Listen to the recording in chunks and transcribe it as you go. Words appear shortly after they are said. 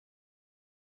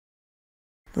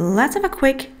let's have a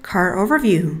quick car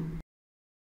overview.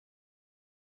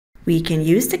 We can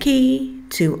use the key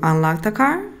to unlock the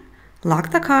car,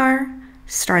 lock the car,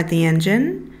 start the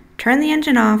engine, turn the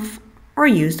engine off, or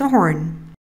use the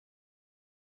horn.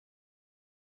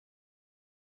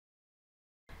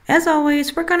 As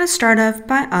always, we're going to start off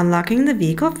by unlocking the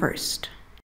vehicle first.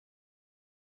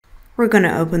 We're going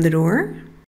to open the door,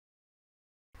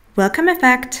 welcome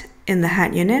effect in the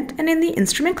head unit and in the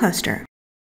instrument cluster.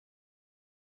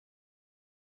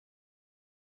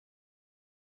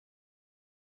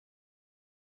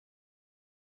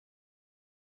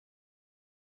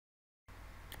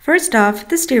 First off,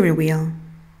 the steering wheel.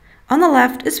 On the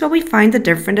left is where we find the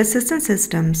different assistance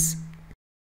systems.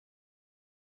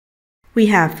 We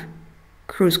have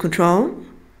cruise control,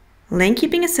 lane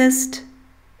keeping assist,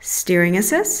 steering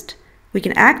assist. We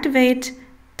can activate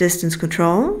distance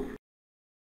control,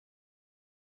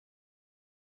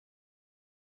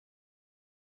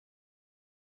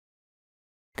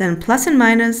 then plus and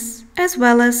minus, as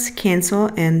well as cancel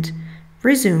and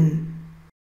resume.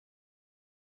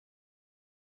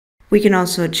 We can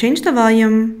also change the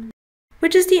volume,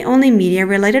 which is the only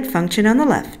media-related function on the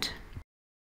left.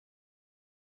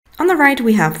 On the right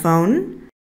we have phone,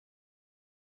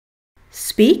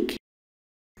 speak,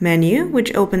 menu,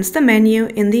 which opens the menu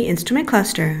in the instrument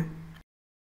cluster.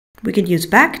 We can use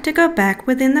back to go back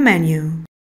within the menu,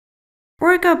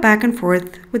 or go back and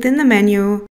forth within the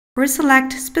menu or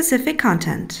select specific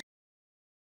content.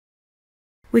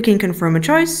 We can confirm a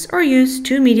choice or use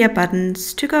two media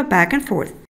buttons to go back and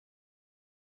forth.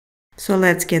 So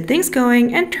let's get things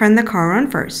going and turn the car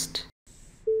on first.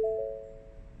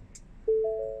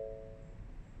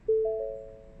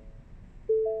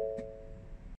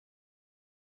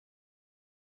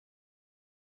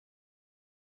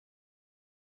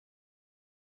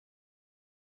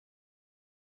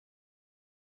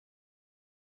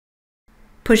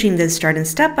 Pushing the start and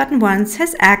stop button once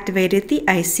has activated the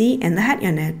IC in the head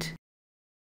unit.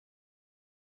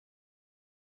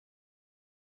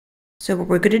 So what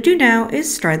we're going to do now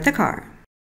is start the car.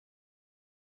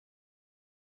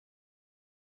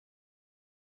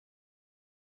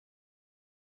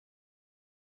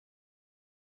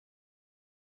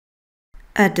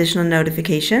 Additional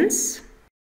notifications.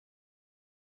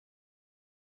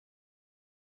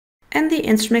 And the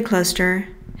instrument cluster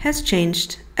has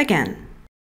changed again.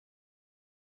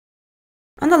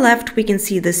 On the left, we can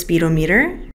see the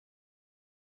speedometer.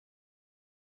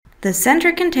 The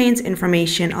center contains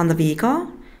information on the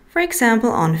vehicle, for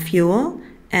example on fuel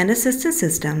and assistance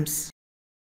systems.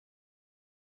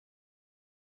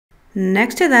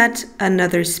 Next to that,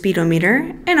 another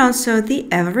speedometer and also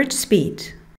the average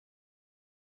speed.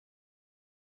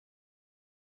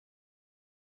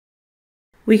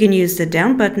 We can use the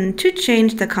down button to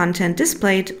change the content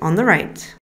displayed on the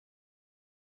right.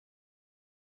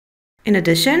 In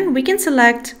addition, we can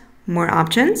select more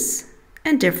options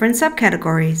and different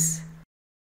subcategories.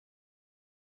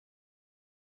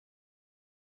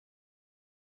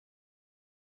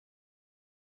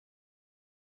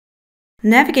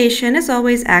 Navigation is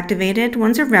always activated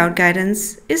once a route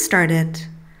guidance is started.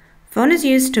 Phone is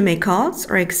used to make calls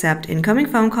or accept incoming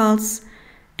phone calls,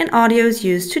 and audio is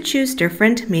used to choose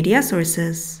different media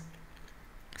sources.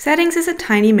 Settings is a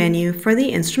tiny menu for the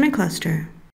instrument cluster.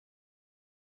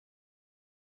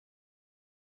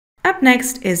 Up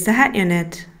next is the head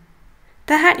unit.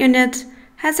 The head unit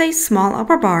has a small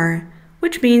upper bar,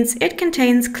 which means it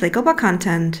contains clickable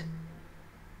content.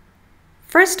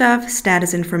 First off,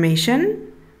 status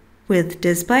information with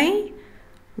display,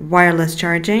 wireless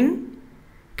charging,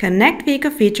 connect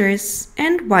vehicle features,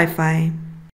 and Wi-Fi.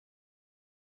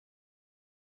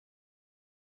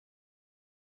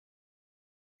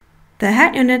 The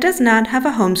head unit does not have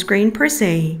a home screen per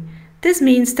se. This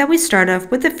means that we start off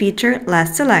with the feature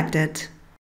last selected.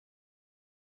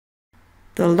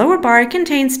 The lower bar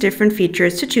contains different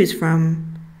features to choose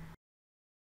from.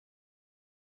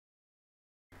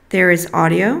 There is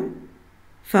audio,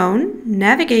 phone,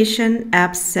 navigation,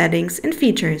 apps, settings, and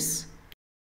features.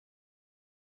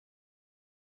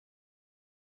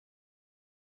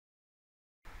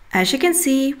 As you can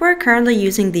see, we're currently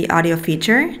using the audio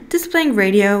feature, displaying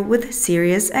radio with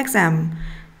Sirius XM,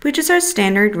 which is our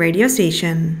standard radio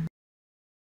station.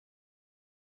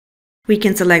 We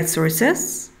can select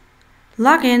sources,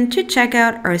 log in to check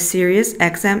out our Sirius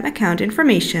XM account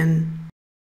information.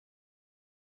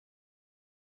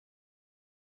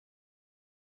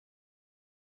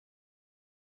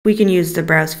 We can use the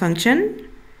browse function,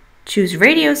 choose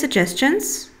radio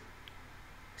suggestions,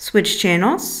 switch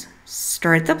channels,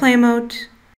 start the play mode,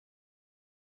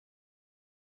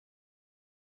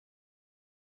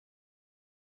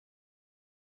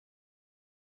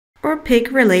 or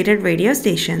pick related radio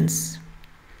stations.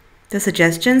 The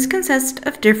suggestions consist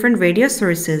of different radio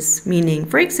sources, meaning,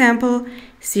 for example,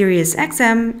 Sirius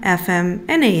XM, FM,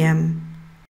 and AM.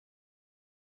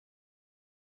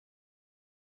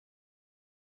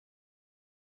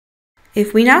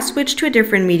 If we now switch to a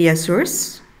different media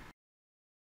source,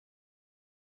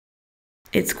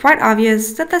 it's quite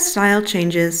obvious that the style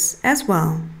changes as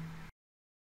well.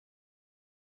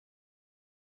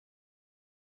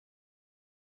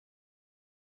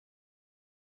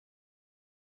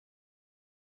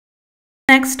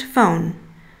 Next, phone.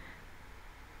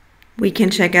 We can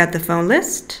check out the phone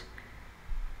list,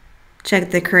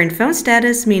 check the current phone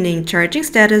status, meaning charging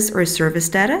status or service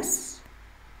status.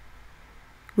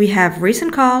 We have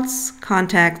recent calls,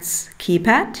 contacts,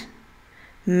 keypad,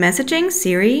 messaging,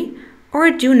 Siri, or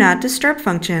do not disturb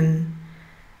function.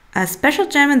 A special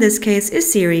gem in this case is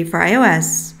Siri for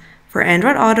iOS. For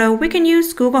Android Auto, we can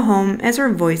use Google Home as our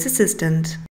voice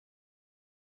assistant.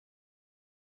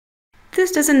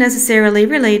 This doesn't necessarily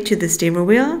relate to the steering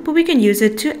wheel, but we can use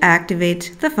it to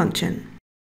activate the function.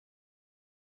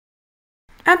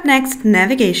 Up next,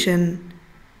 navigation.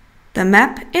 The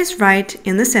map is right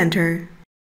in the center.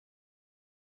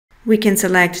 We can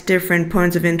select different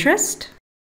points of interest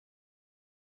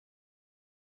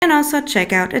and also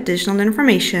check out additional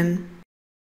information.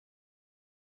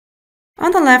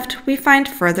 On the left, we find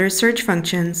further search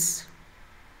functions.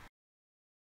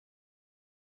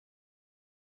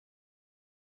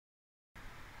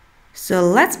 So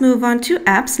let's move on to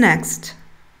apps next.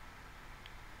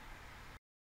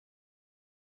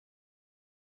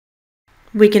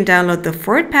 We can download the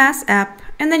Ford Pass app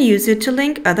and then use it to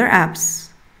link other apps.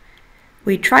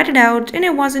 We tried it out and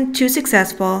it wasn't too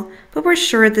successful, but we're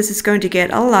sure this is going to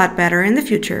get a lot better in the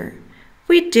future.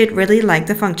 We did really like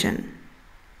the function.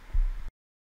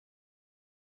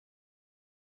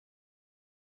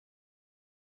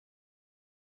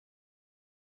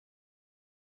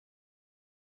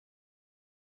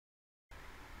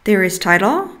 There is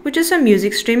Tidal, which is a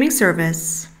music streaming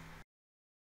service.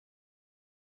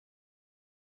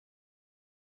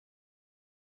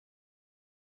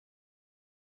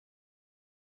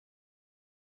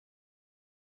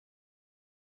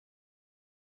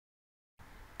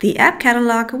 The app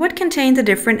catalog would contain the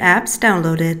different apps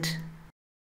downloaded.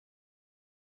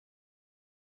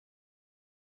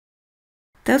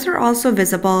 Those are also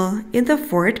visible in the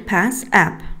Ford Pass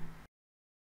app.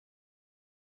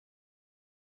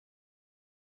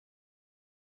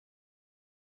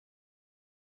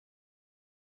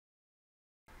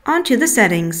 On to the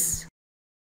settings.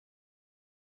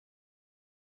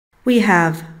 We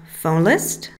have phone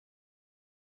list,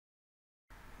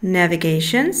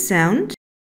 navigation, sound,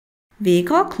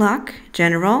 vehicle clock,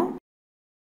 general,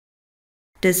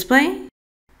 display,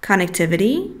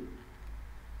 connectivity,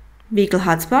 vehicle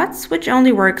hotspots, which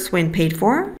only works when paid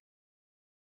for,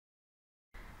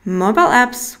 mobile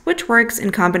apps, which works in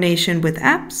combination with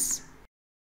apps,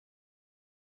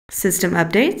 system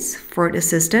updates, Ford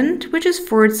Assistant, which is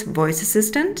Ford's voice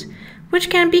assistant, which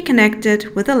can be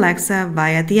connected with Alexa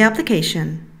via the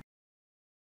application.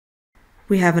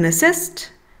 We have an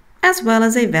assist, as well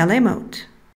as a valet mode.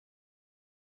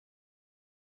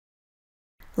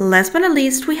 Last but not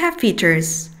least, we have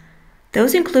features.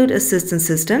 Those include assistance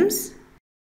systems,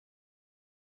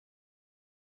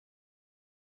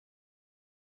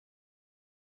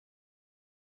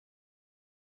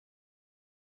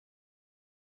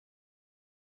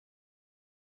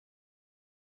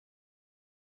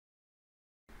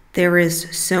 there is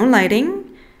zone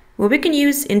lighting, where we can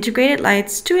use integrated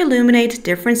lights to illuminate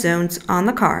different zones on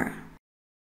the car.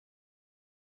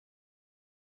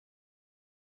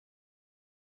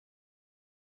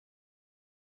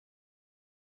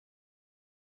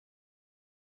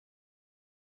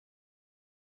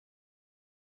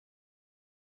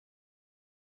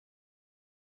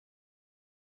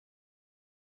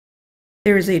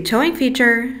 There is a towing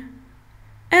feature,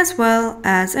 as well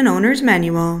as an owner's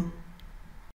manual.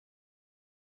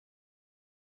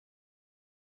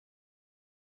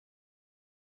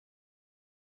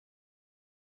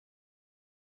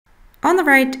 On the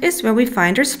right is where we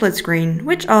find our split screen,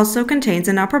 which also contains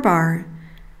an upper bar.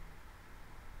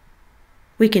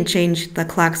 We can change the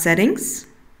clock settings,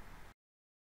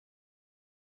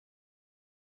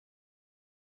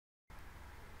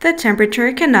 the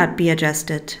temperature cannot be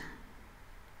adjusted.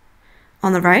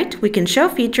 On the right, we can show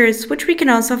features which we can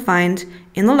also find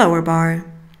in the lower bar.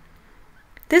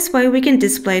 This way we can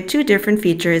display two different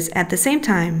features at the same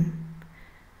time.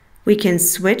 We can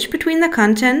switch between the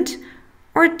content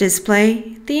or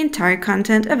display the entire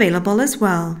content available as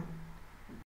well.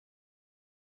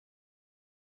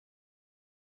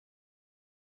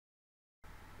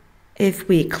 If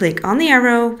we click on the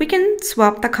arrow, we can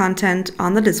swap the content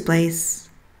on the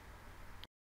displays.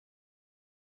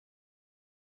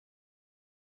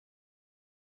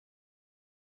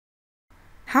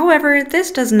 However,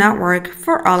 this does not work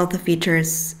for all of the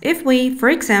features. If we, for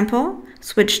example,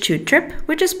 switch to trip,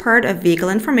 which is part of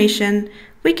vehicle information,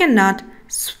 we cannot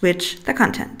switch the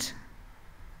content.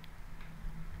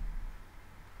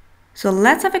 So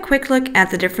let's have a quick look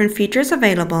at the different features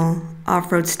available: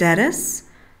 off-road status,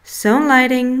 zone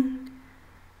lighting,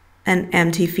 an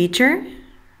empty feature,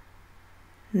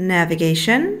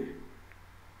 navigation,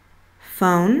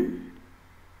 phone,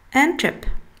 and trip.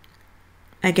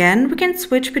 Again, we can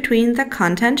switch between the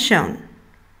content shown.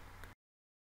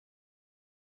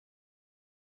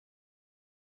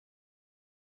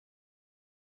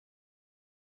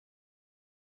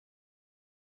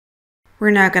 We're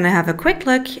now going to have a quick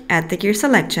look at the gear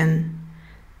selection.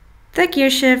 The gear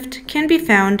shift can be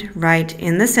found right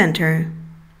in the center.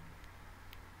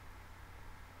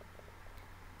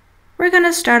 We're going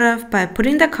to start off by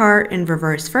putting the car in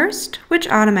reverse first, which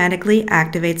automatically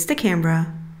activates the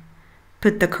camera.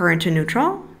 Put the car into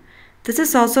neutral. This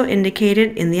is also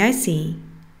indicated in the IC.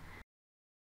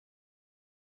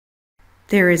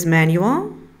 There is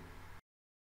manual,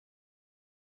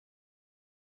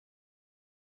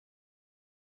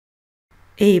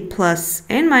 a plus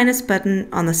and minus button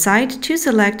on the side to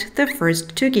select the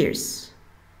first two gears.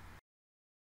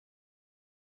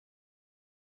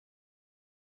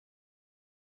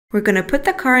 We're going to put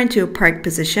the car into a park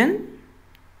position.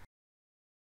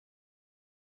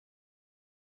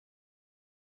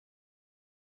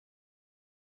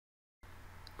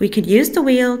 We could use the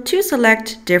wheel to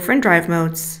select different drive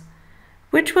modes,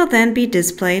 which will then be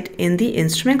displayed in the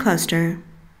instrument cluster.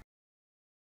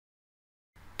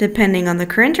 Depending on the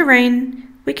current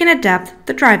terrain, we can adapt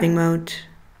the driving mode.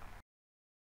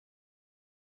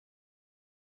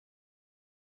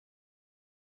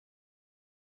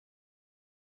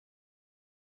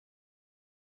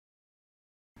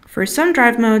 For some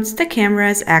drive modes, the camera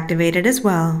is activated as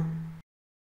well.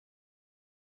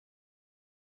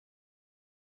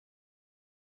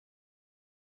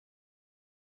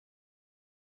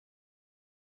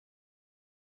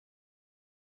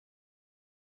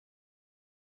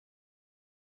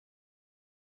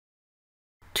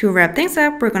 To wrap things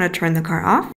up, we're going to turn the car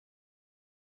off,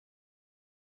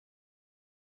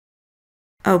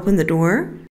 open the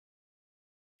door,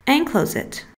 and close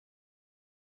it.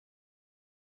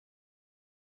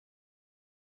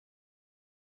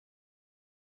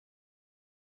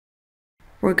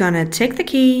 We're going to take the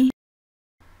key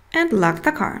and lock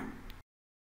the car.